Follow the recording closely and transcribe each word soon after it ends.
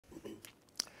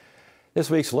This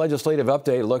week's legislative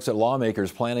update looks at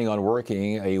lawmakers planning on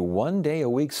working a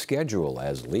one-day-a-week schedule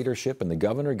as leadership and the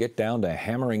governor get down to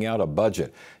hammering out a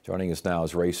budget. Joining us now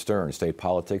is Ray Stern, state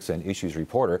politics and issues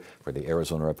reporter for the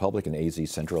Arizona Republican,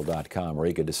 azcentral.com.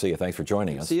 Ray, good to see you. Thanks for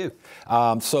joining us. See you.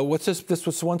 So what's this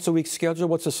was once-a-week schedule?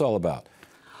 What's this all about?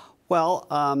 Well,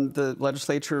 the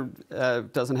legislature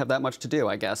doesn't have that much to do,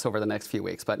 I guess, over the next few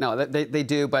weeks. But no, they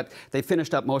do, but they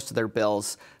finished up most of their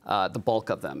bills, the bulk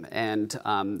of them. And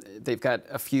they've got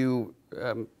a few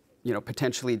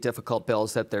potentially difficult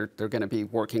bills that they're going to be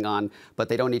working on, but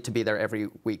they don't need to be there every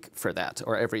week for that,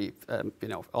 or every,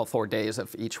 all 4 days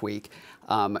of each week.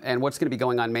 And what's going to be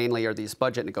going on mainly are these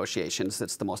budget negotiations.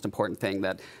 That's the most important thing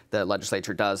that the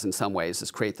legislature does in some ways,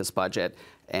 is create this budget.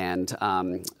 And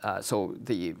so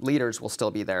the leaders will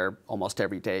still be there almost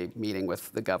every day meeting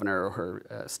with the governor or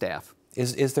her staff.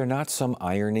 Is there not some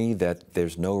irony that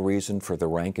there's no reason for the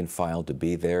rank and file to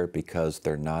be there because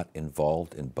they're not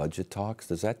involved in budget talks?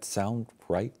 Does that sound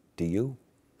right to you?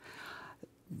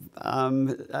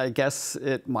 I guess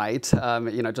it might,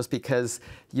 just because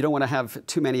you don't want to have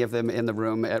too many of them in the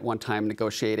room at one time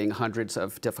negotiating hundreds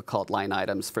of difficult line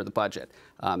items for the budget.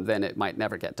 Then it might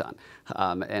never get done.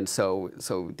 And so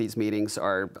these meetings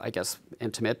are, I guess,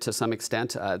 intimate to some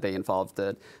extent. They involve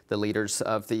the leaders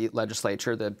of the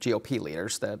legislature, the GOP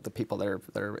leaders, the people that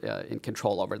are in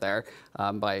control over there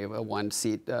by a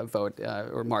one-seat vote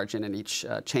or margin in each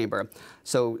chamber.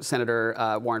 So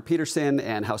Senator Warren Peterson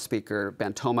and House Speaker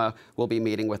Ben Toma will be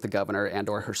meeting with the governor and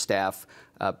or her staff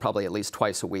probably at least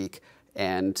twice a week.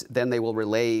 And then they will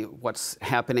relay what's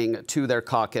happening to their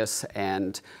caucus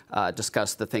and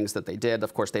discuss the things that they did.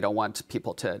 Of course, they don't want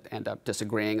people to end up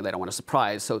disagreeing, and they don't want a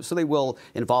surprise. So they will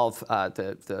involve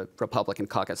the Republican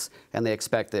caucus, and they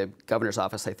expect the governor's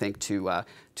office, I think,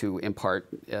 to impart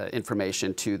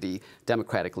information to the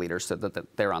Democratic leaders so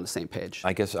that they're on the same page.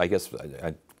 I guess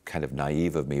kind of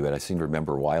naive of me, but I seem to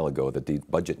remember a while ago that the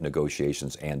budget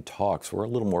negotiations and talks were a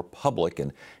little more public,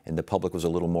 and the public was a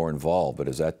little more involved. But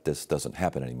this doesn't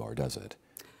happen anymore, does it?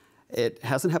 It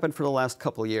hasn't happened for the last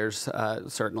couple of years,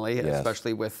 certainly, yes.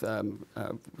 Especially with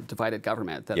divided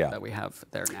government that we have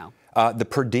there now. The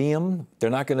per diem,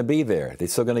 they're not going to be there. They're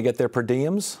still going to get their per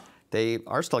diems? They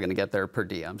are still going to get their per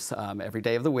diems every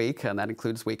day of the week, and that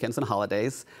includes weekends and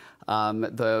holidays.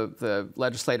 The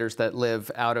legislators that live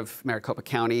out of Maricopa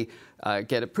County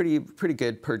get a pretty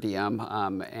good per diem,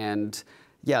 and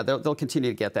yeah, they'll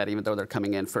continue to get that even though they're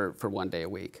coming in for 1 day a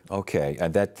week. Okay,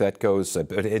 and that goes.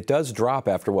 It does drop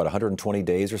after what, 120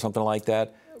 days or something like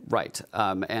that. Right,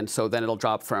 and so then it'll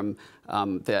drop from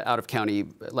the out-of-county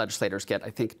legislators get,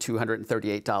 I think,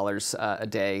 $238 a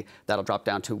day. That'll drop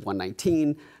down to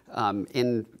 $119.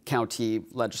 In-county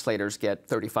legislators get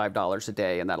 $35 a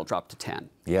day, and that'll drop to $10.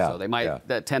 Yeah. So they might. Yeah.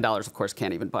 That $10, of course,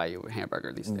 can't even buy you a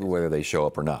hamburger these days. Whether they show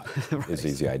up or not right. is the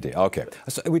easy idea. Okay.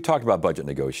 So we talked about budget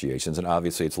negotiations, and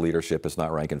obviously it's leadership. It's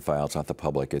not rank and file. It's not the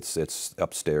public. It's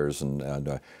upstairs.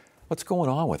 And what's going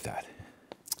on with that?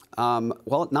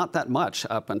 Well, not that much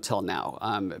up until now.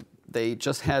 They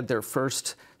just had their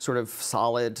first sort of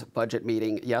solid budget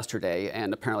meeting yesterday,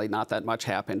 and apparently not that much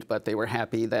happened, but they were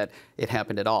happy that it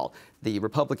happened at all. The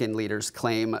Republican leaders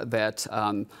claim that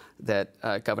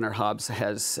Governor Hobbs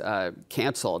has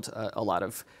canceled a lot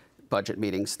of budget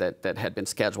meetings that had been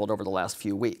scheduled over the last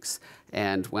few weeks.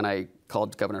 And when I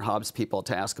called Governor Hobbs' people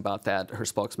to ask about that, her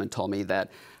spokesman told me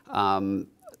that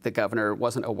the governor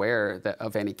wasn't aware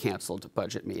of any canceled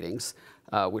budget meetings,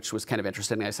 which was kind of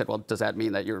interesting. I said, well, does that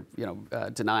mean that you're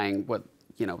denying what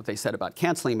they said about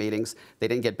canceling meetings? They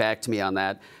didn't get back to me on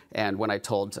that. And when I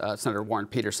told Senator Warren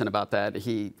Peterson about that,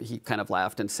 he kind of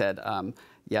laughed and said,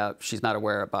 yeah, she's not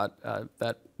aware about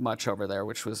that much over there,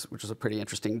 which was a pretty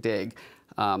interesting dig.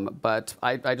 But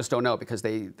I just don't know, because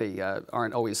they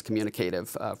aren't always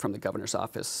communicative from the governor's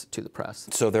office to the press.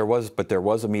 So there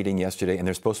was a meeting yesterday, and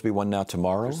there's supposed to be one now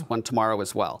tomorrow? There's one tomorrow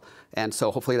as well. And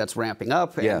so hopefully that's ramping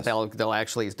up, and yes. they'll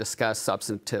actually discuss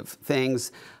substantive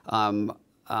things.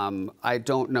 I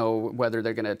don't know whether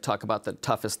they're going to talk about the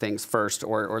toughest things first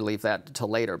or leave that till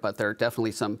later, but there are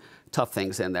definitely some tough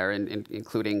things in there,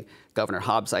 including Governor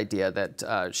Hobbs' idea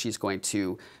that she's going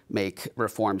to make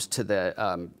reforms to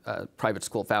the private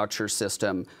school voucher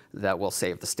system that will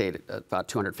save the state about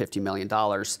 $250 million,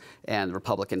 and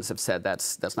Republicans have said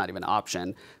that's not even an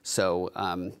option. So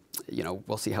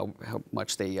we'll see how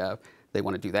much they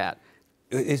want to do that.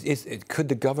 Could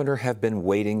the governor have been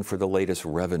waiting for the latest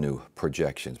revenue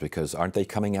projections? Because aren't they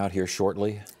coming out here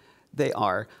shortly? They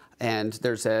are, and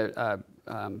there's a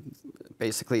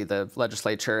basically the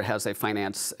legislature has a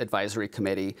finance advisory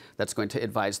committee that's going to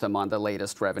advise them on the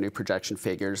latest revenue projection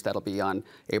figures. That'll be on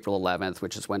April 11th,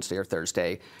 which is Wednesday or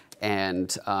Thursday. And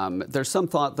there's some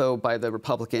thought, though, by the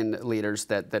Republican leaders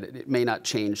that it may not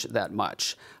change that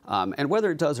much. And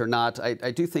whether it does or not,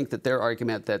 I do think that their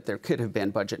argument that there could have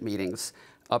been budget meetings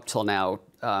up till now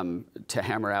to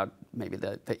hammer out maybe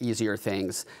the easier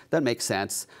things, that makes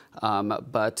sense. Yeah,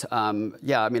 I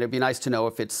mean, it'd be nice to know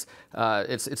if it's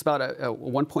about a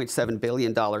 $1.7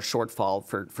 billion shortfall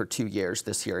for 2 years,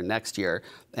 this year and next year,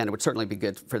 and it would certainly be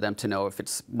good for them to know if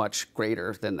it's much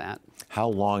greater than that. How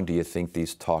long do you think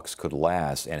these talks could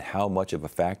last, and how much of a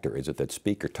factor is it that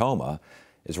Speaker Toma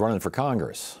is running for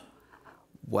Congress?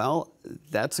 Well,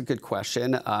 that's a good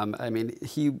question. I mean,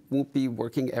 he won't be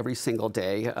working every single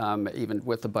day, even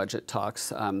with the budget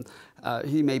talks.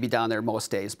 He may be down there most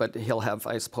days, but he'll have,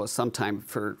 I suppose, some time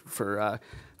for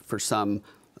some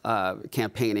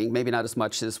campaigning. Maybe not as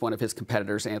much as one of his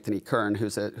competitors, Anthony Kern,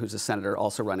 who's a senator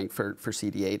also running for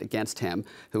CD8 against him,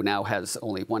 who now has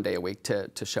only 1 day a week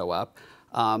to show up.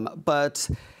 But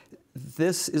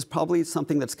this is probably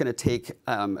something that's going to take,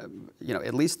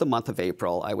 at least the month of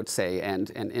April, I would say, and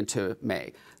into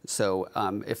May. So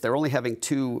if they're only having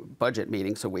 2 budget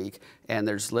meetings a week, and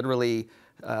there's literally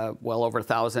well over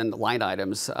 1,000 line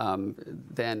items,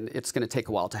 then it's going to take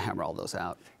a while to hammer all those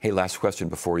out. Hey, last question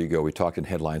before you go. We talked in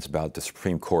headlines about the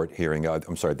Supreme Court hearing,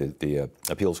 the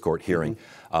appeals court hearing,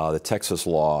 the Texas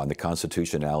law and the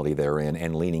constitutionality therein,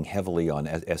 and leaning heavily on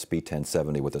SB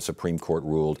 1070, what the Supreme Court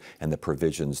ruled and the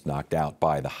provisions knocked out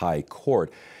by the High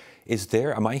Court.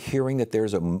 Am I hearing that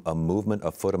there's a movement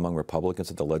afoot among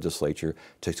Republicans at the legislature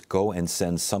to go and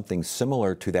send something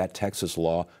similar to that Texas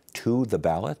law to the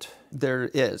ballot?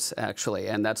 There is, actually,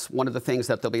 and that's one of the things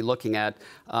that they'll be looking at,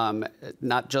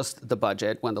 not just the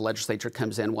budget. When the legislature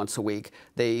comes in once a week,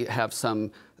 they have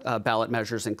some ballot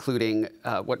measures, including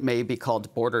what may be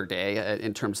called Border Day,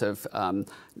 in terms of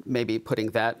maybe putting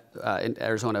that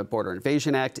Arizona Border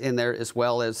Invasion Act in there, as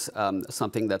well as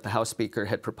something that the House Speaker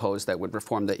had proposed that would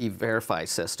reform the E-Verify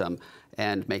system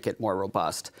and make it more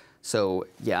robust. So,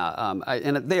 yeah,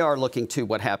 and they are looking to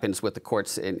what happens with the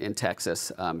courts in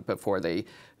Texas before they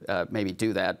maybe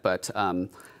do that, but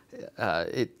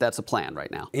that's a plan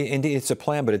right now. Indeed, it's a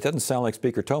plan, but it doesn't sound like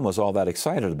Speaker Toma's all that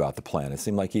excited about the plan. It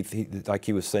seemed like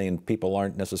he was saying people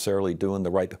aren't necessarily doing the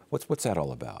right. What's that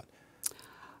all about?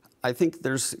 I think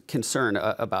there's concern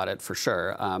about it for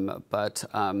sure, but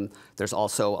there's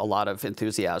also a lot of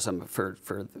enthusiasm for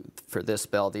this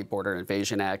bill, the Border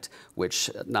Invasion Act,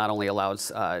 which not only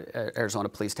allows Arizona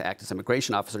police to act as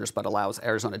immigration officers, but allows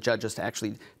Arizona judges to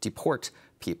actually deport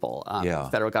people. The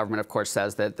federal government, of course,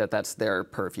 says that that's their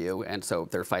purview, and so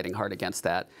they're fighting hard against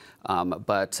that.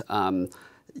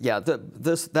 Yeah,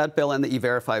 that bill and the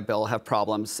E-Verify bill have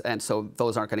problems, and so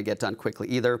those aren't going to get done quickly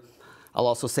either. I'll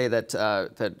also say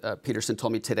that Peterson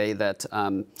told me today that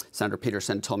Senator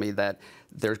Peterson told me that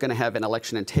they're going to have an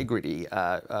election integrity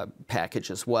package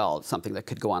as well, something that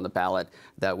could go on the ballot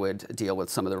that would deal with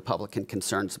some of the Republican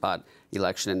concerns about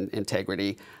election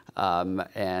integrity.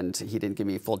 And he didn't give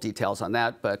me full details on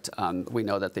that, but we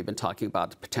know that they've been talking about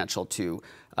the potential to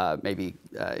maybe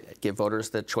give voters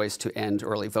the choice to end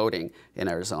early voting in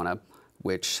Arizona,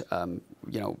 which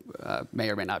may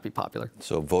or may not be popular.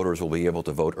 So voters will be able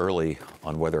to vote early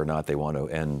on whether or not they want to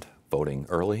end voting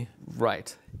early?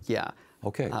 Right, yeah.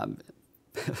 Okay.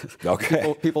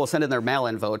 Okay. People will send in their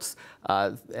mail-in votes,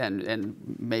 and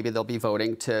maybe they'll be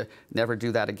voting to never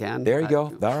do that again. There you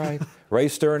go. All right. Ray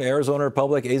Stern, Arizona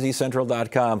Republic,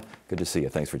 azcentral.com. Good to see you.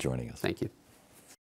 Thanks for joining us. Thank you.